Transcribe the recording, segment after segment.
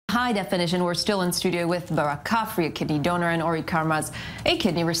High definition. We're still in studio with Barak Kafri, a kidney donor, and Ori Karmaz, a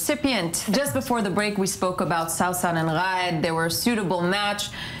kidney recipient. Just before the break, we spoke about Sausan and Raed. They were a suitable match.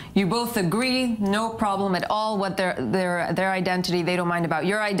 You both agree, no problem at all. What their identity, they don't mind about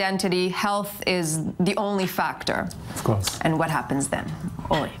your identity. Health is the only factor. Of course. And what happens then?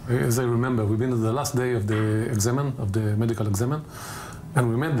 Ori. As I remember, we've been at the last day of the examen, of the medical examen, and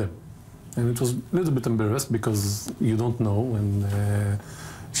we met them. And it was a little bit embarrassed because you don't know. And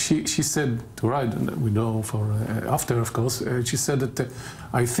she said to Raed, and we know for after, of course, she said that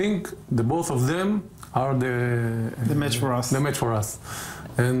I think the both of them are the match for us. The match for us.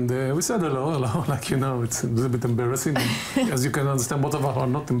 And we said hello, like, you know, it's a little bit embarrassing. As you can understand, both of us are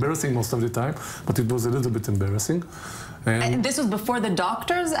not embarrassing most of the time, but it was a little bit embarrassing. And this was before the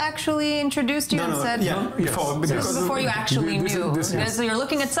doctors actually introduced you and said... Yeah, before. This was before you actually knew. So you're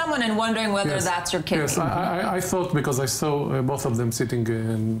looking at someone and wondering whether that's your kidney. Yes, I thought, because I saw both of them sitting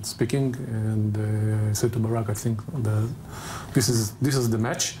and speaking, and I said to Barak, I think this is the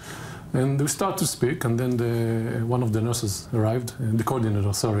match. And we start to speak, and then one of the nurses arrived, the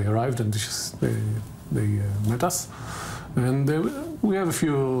coordinator, sorry, arrived, and they met us. And we have a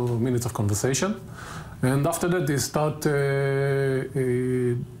few minutes of conversation. And after that, they start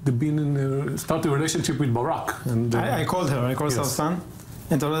a relationship with Barak. And I called her. I called Sausan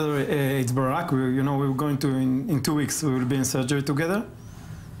and told her it's Barak. We're going to in 2 weeks. We will be in surgery together.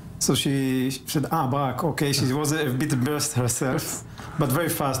 So she said, Barak, okay. She was a bit embarrassed herself, but very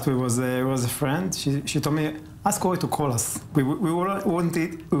fast. We was a friend. She told me, ask Ori to call us. We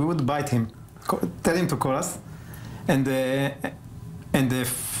would bite him, tell him to call us, and the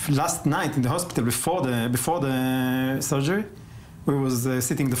last night in the hospital before the surgery, we was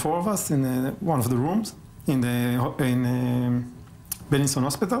sitting the four of us in one of the rooms in Beilinson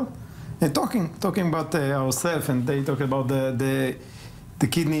Hospital, and talking about ourselves, and they talk about the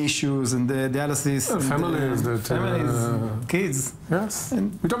kidney issues and the dialysis. Families, kids. Yes.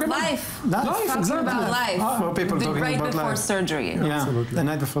 And we talk about life. Talking about life. For people talking right about before life. surgery. Yeah, absolutely. The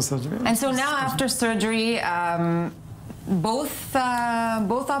night before surgery. And so now after surgery, both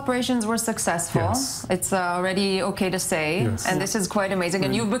operations were successful. Yes. It's already okay to say, and this is quite amazing.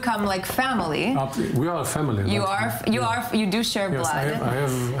 And you've become like family. We are a family. You do share blood. I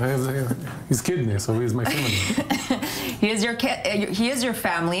have his kidney, so he's my family. He is your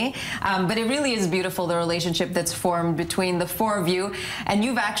family, but it really is beautiful, the relationship that's formed between the four of you, and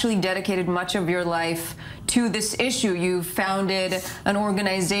you've actually dedicated much of your life to this issue. You've founded an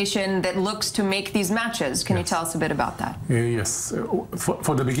organization that looks to make these matches. Can you tell us a bit about that? Yes.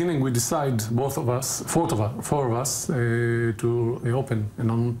 For the beginning, we decided, both of us, four of us, to open a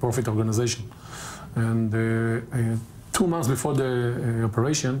non-profit organization. And 2 months before the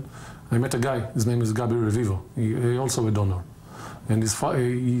operation, I met a guy. His name is Gabi Revivo. He also a donor. And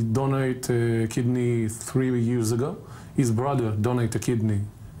he donated a kidney 3 years ago. His brother donated a kidney,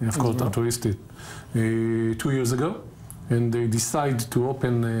 of course, altruistic, 2 years ago. And they decided to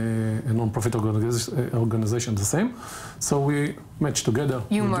open a non-profit organization the same. So we matched together.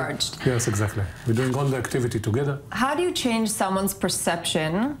 You merged. Yes, exactly. We're doing all the activity together. How do you change someone's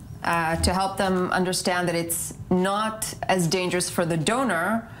perception to help them understand that it's not as dangerous for the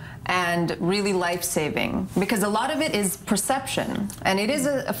donor and really life-saving? Because a lot of it is perception, and it is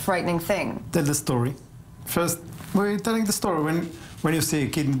a frightening thing. Tell the story. First, we're telling the story. When you see a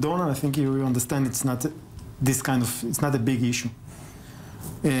kidney donor, I think you understand it's not it's not a big issue.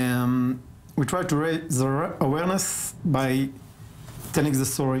 We try to raise the awareness by telling the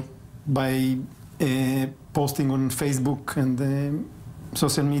story, by posting on Facebook and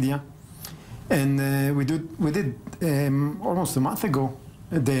social media. And we did almost a month ago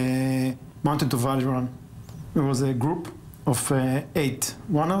the Mountain to Valley Run. It was a group of 8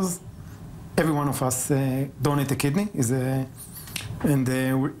 runners. Every one of us donate a kidney.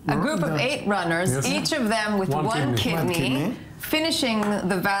 A group of 8 runners, each of them with one kidney, finishing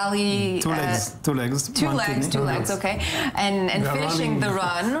the valley. Two legs, okay. And finishing the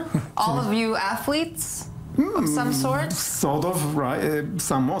run. All of you athletes of some sort? Sort of, right.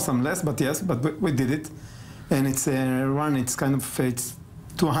 Some more, some less, but yes, but we did it. And it's a run, it's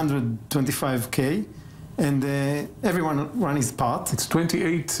 225K, and everyone run his part. It's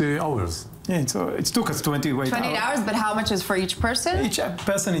 28 hours. Yeah, so it took us 28 hours, but how much is for each person? Each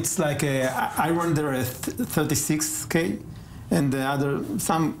person, it's like I run there at 36K, and the other,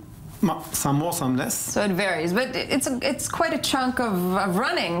 some more, some less. So it varies, but it's quite a chunk of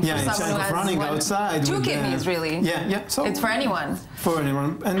running for someone who has running outside. 2 kidneys, really. Yeah. So it's for anyone. For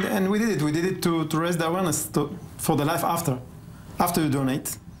anyone, and we did it. We did it to raise the awareness for the life after. After you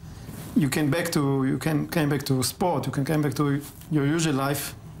donate, you can come back to sport. You can come back to your usual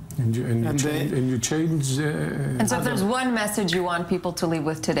life. And you change. And so if there's one message you want people to leave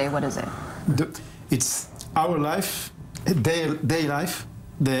with today, what is it? It's our life, day life,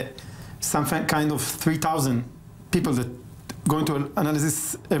 some kind of 3,000 people that going to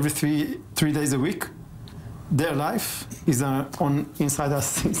analysis every three days a week. Their life is inside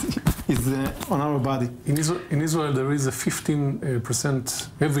us, is on our body. In Israel, there is a 15%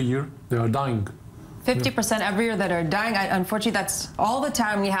 every year they are dying. 50% every year that are dying. Unfortunately, that's all the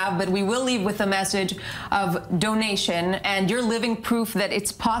time we have, but we will leave with a message of donation, and you're living proof that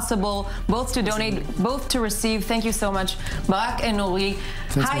it's possible both to donate, both to receive. Thank you so much, Barak and Ori.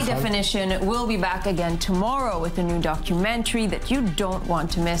 High Definition will be back again tomorrow with a new documentary that you don't want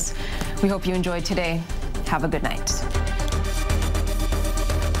to miss. We hope you enjoyed today. Have a good night.